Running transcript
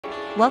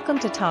Welcome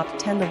to Top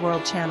 10 the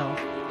World channel.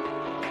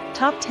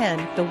 Top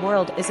 10 the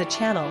World is a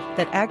channel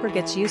that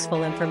aggregates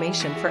useful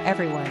information for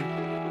everyone.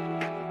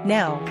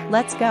 Now,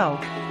 let's go.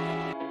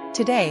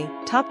 Today,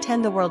 Top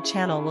 10 the World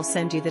channel will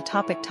send you the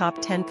top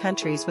 10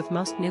 countries with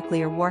most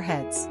nuclear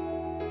warheads.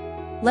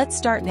 Let's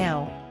start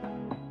now.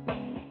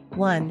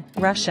 1.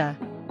 Russia.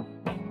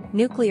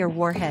 Nuclear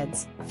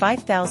warheads,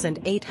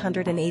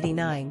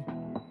 5,889.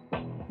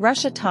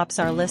 Russia tops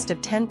our list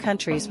of 10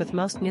 countries with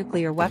most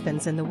nuclear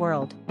weapons in the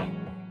world.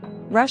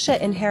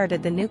 Russia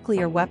inherited the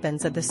nuclear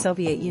weapons of the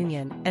Soviet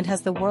Union and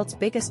has the world's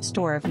biggest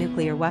store of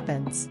nuclear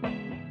weapons.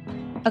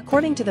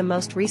 According to the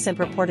most recent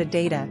reported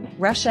data,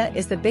 Russia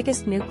is the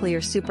biggest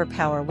nuclear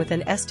superpower with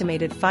an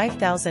estimated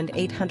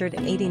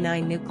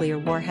 5,889 nuclear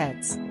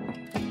warheads.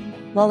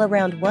 While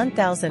around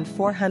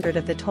 1,400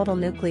 of the total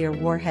nuclear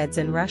warheads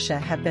in Russia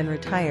have been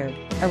retired,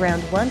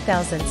 around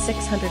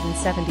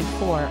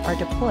 1,674 are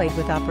deployed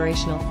with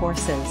operational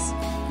forces.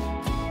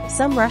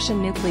 Some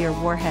Russian nuclear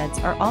warheads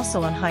are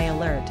also on high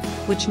alert,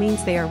 which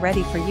means they are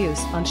ready for use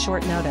on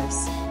short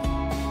notice.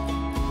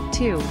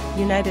 2.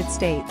 United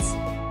States.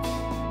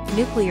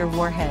 Nuclear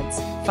warheads,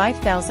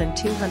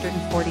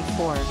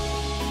 5,244.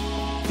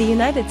 The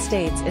United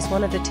States is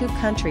one of the two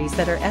countries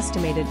that are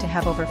estimated to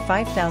have over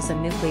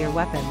 5,000 nuclear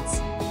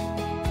weapons.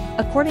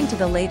 According to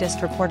the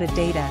latest reported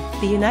data,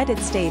 the United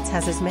States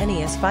has as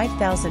many as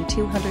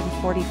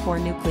 5,244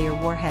 nuclear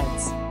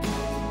warheads.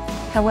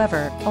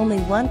 However, only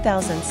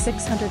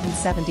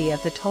 1,670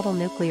 of the total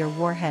nuclear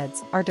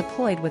warheads are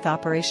deployed with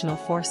operational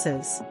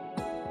forces.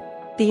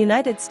 The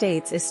United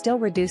States is still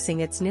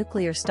reducing its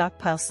nuclear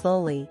stockpile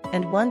slowly,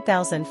 and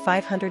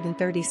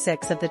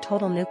 1,536 of the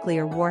total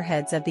nuclear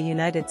warheads of the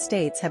United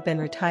States have been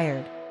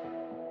retired.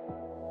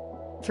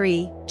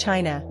 3.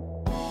 China.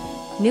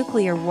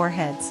 Nuclear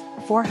warheads,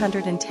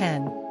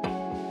 410.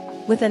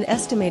 With an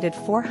estimated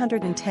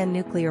 410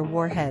 nuclear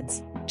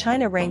warheads,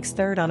 China ranks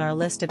third on our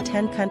list of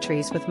 10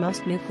 countries with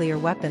most nuclear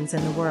weapons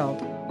in the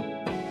world.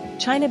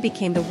 China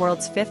became the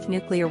world's fifth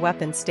nuclear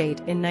weapon state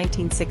in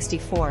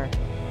 1964.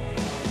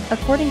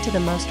 According to the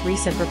most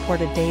recent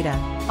reported data,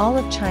 all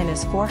of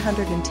China's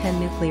 410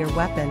 nuclear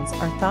weapons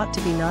are thought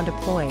to be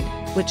non-deployed,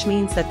 which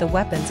means that the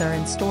weapons are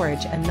in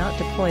storage and not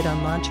deployed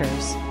on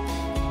launchers.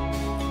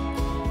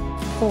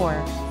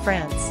 4.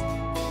 France.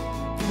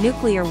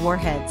 Nuclear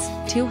warheads,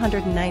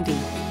 290.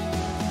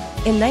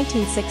 In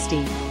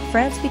 1960,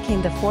 France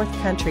became the fourth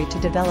country to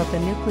develop a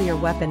nuclear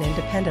weapon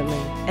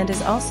independently, and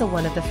is also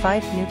one of the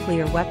 5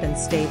 nuclear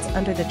weapons states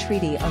under the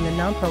Treaty on the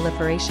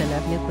Non-Proliferation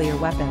of Nuclear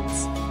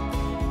Weapons.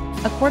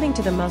 According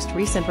to the most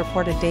recent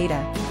reported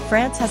data,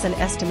 France has an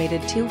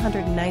estimated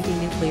 290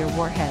 nuclear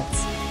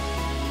warheads.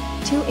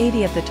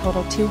 280 of the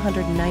total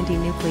 290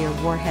 nuclear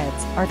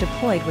warheads are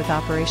deployed with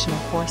operational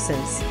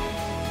forces.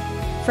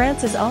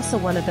 France is also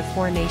one of the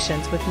 4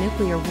 nations with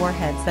nuclear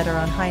warheads that are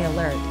on high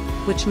alert,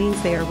 which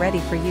means they are ready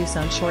for use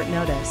on short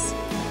notice.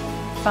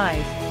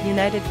 5.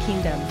 United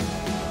Kingdom.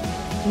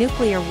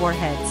 Nuclear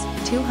warheads,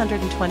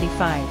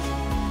 225.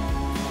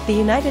 The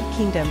United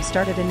Kingdom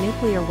started a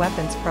nuclear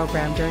weapons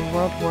program during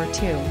World War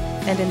II,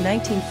 and in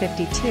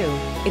 1952,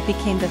 it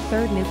became the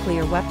third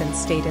nuclear weapons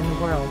state in the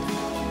world.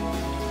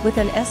 With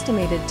an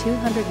estimated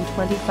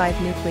 225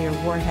 nuclear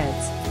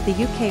warheads,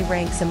 the UK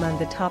ranks among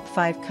the top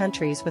 5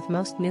 countries with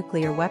most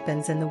nuclear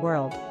weapons in the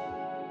world.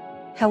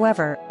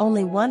 However,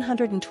 only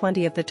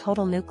 120 of the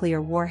total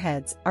nuclear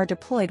warheads are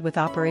deployed with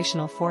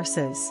operational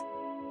forces.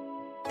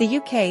 The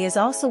UK is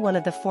also one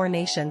of the 4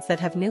 nations that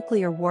have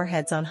nuclear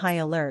warheads on high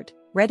alert,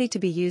 ready to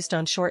be used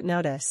on short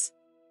notice.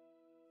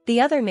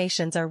 The other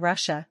nations are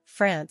Russia,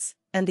 France,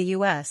 and the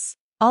US,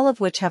 all of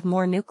which have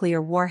more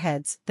nuclear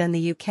warheads than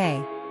the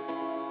UK.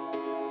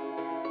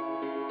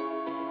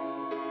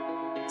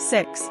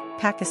 6.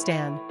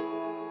 Pakistan.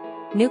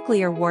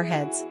 Nuclear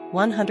warheads,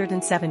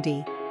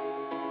 170.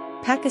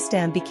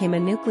 Pakistan became a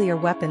nuclear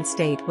weapon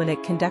state when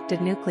it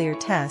conducted nuclear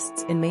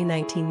tests in May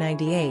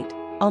 1998,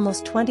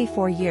 almost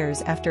 24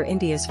 years after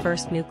India's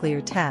first nuclear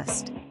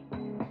test.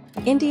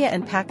 India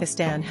and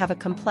Pakistan have a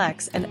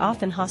complex and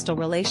often hostile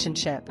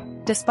relationship,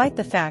 despite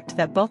the fact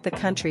that both the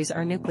countries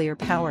are nuclear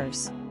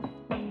powers.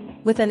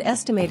 With an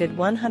estimated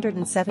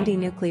 170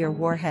 nuclear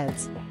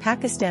warheads,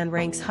 Pakistan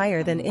ranks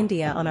higher than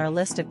India on our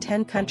list of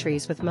 10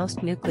 countries with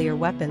most nuclear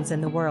weapons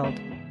in the world.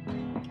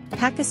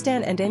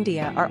 Pakistan and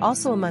India are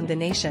also among the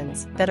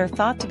nations that are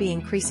thought to be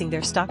increasing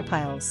their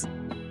stockpiles.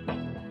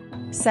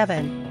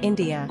 7.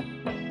 India.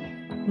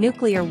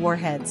 Nuclear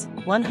warheads,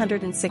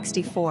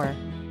 164.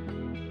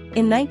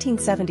 In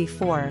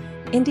 1974,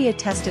 India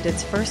tested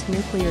its first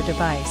nuclear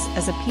device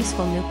as a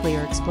peaceful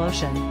nuclear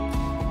explosion.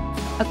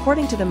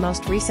 According to the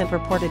most recent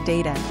reported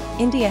data,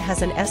 India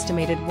has an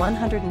estimated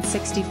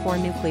 164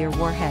 nuclear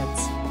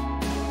warheads.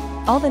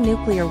 All the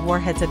nuclear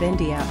warheads of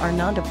India are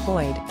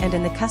non-deployed and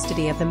in the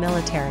custody of the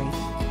military.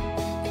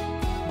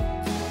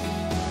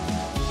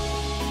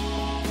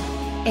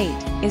 8.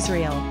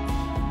 Israel.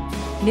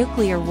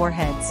 Nuclear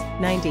warheads,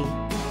 90.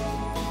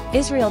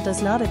 Israel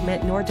does not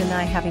admit nor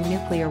deny having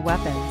nuclear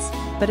weapons,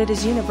 but it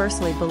is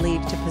universally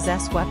believed to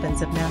possess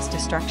weapons of mass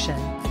destruction.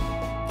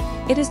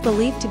 It is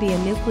believed to be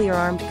a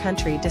nuclear-armed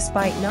country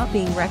despite not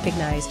being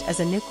recognized as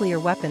a nuclear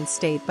weapons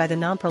state by the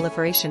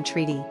Non-Proliferation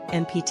Treaty,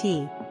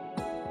 NPT.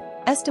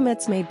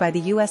 Estimates made by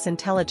the U.S.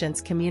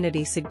 intelligence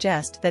community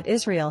suggest that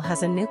Israel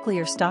has a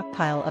nuclear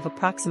stockpile of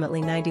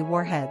approximately 90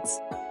 warheads.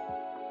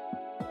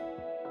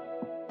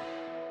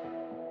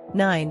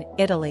 9.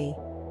 Italy.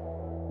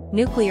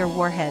 Nuclear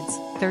warheads,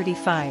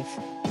 35.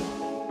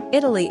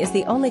 Italy is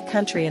the only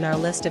country in our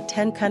list of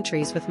 10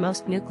 countries with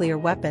most nuclear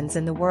weapons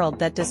in the world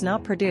that does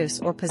not produce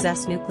or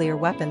possess nuclear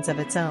weapons of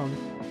its own.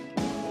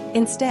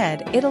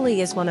 Instead,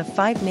 Italy is one of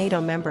 5 NATO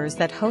members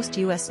that host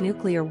U.S.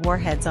 nuclear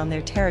warheads on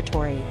their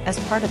territory as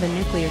part of a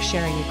nuclear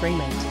sharing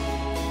agreement.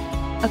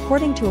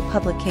 According to a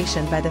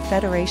publication by the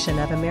Federation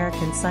of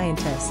American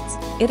Scientists,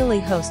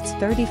 Italy hosts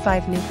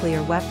 35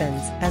 nuclear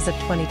weapons as of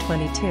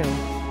 2022.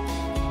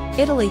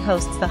 Italy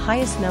hosts the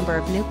highest number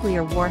of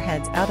nuclear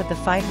warheads out of the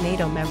 5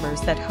 NATO members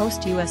that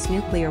host U.S.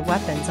 nuclear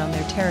weapons on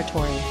their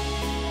territory.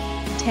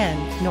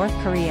 10. North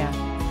Korea.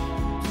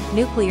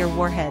 Nuclear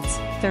warheads,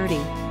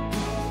 30.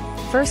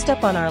 First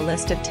up on our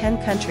list of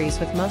 10 countries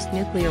with most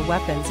nuclear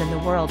weapons in the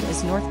world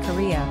is North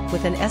Korea,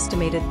 with an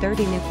estimated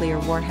 30 nuclear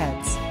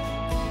warheads.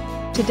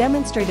 To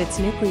demonstrate its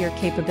nuclear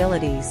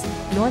capabilities,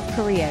 North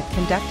Korea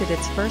conducted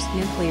its first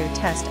nuclear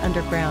test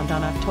underground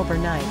on October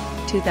 9,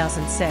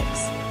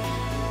 2006.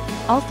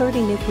 All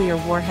 30 nuclear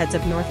warheads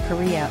of North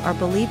Korea are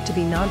believed to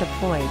be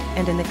non-deployed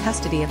and in the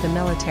custody of the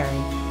military.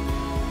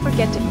 Don't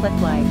forget to click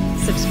like,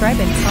 subscribe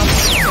and comment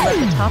to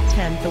let the Top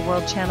 10 The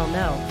World channel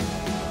know.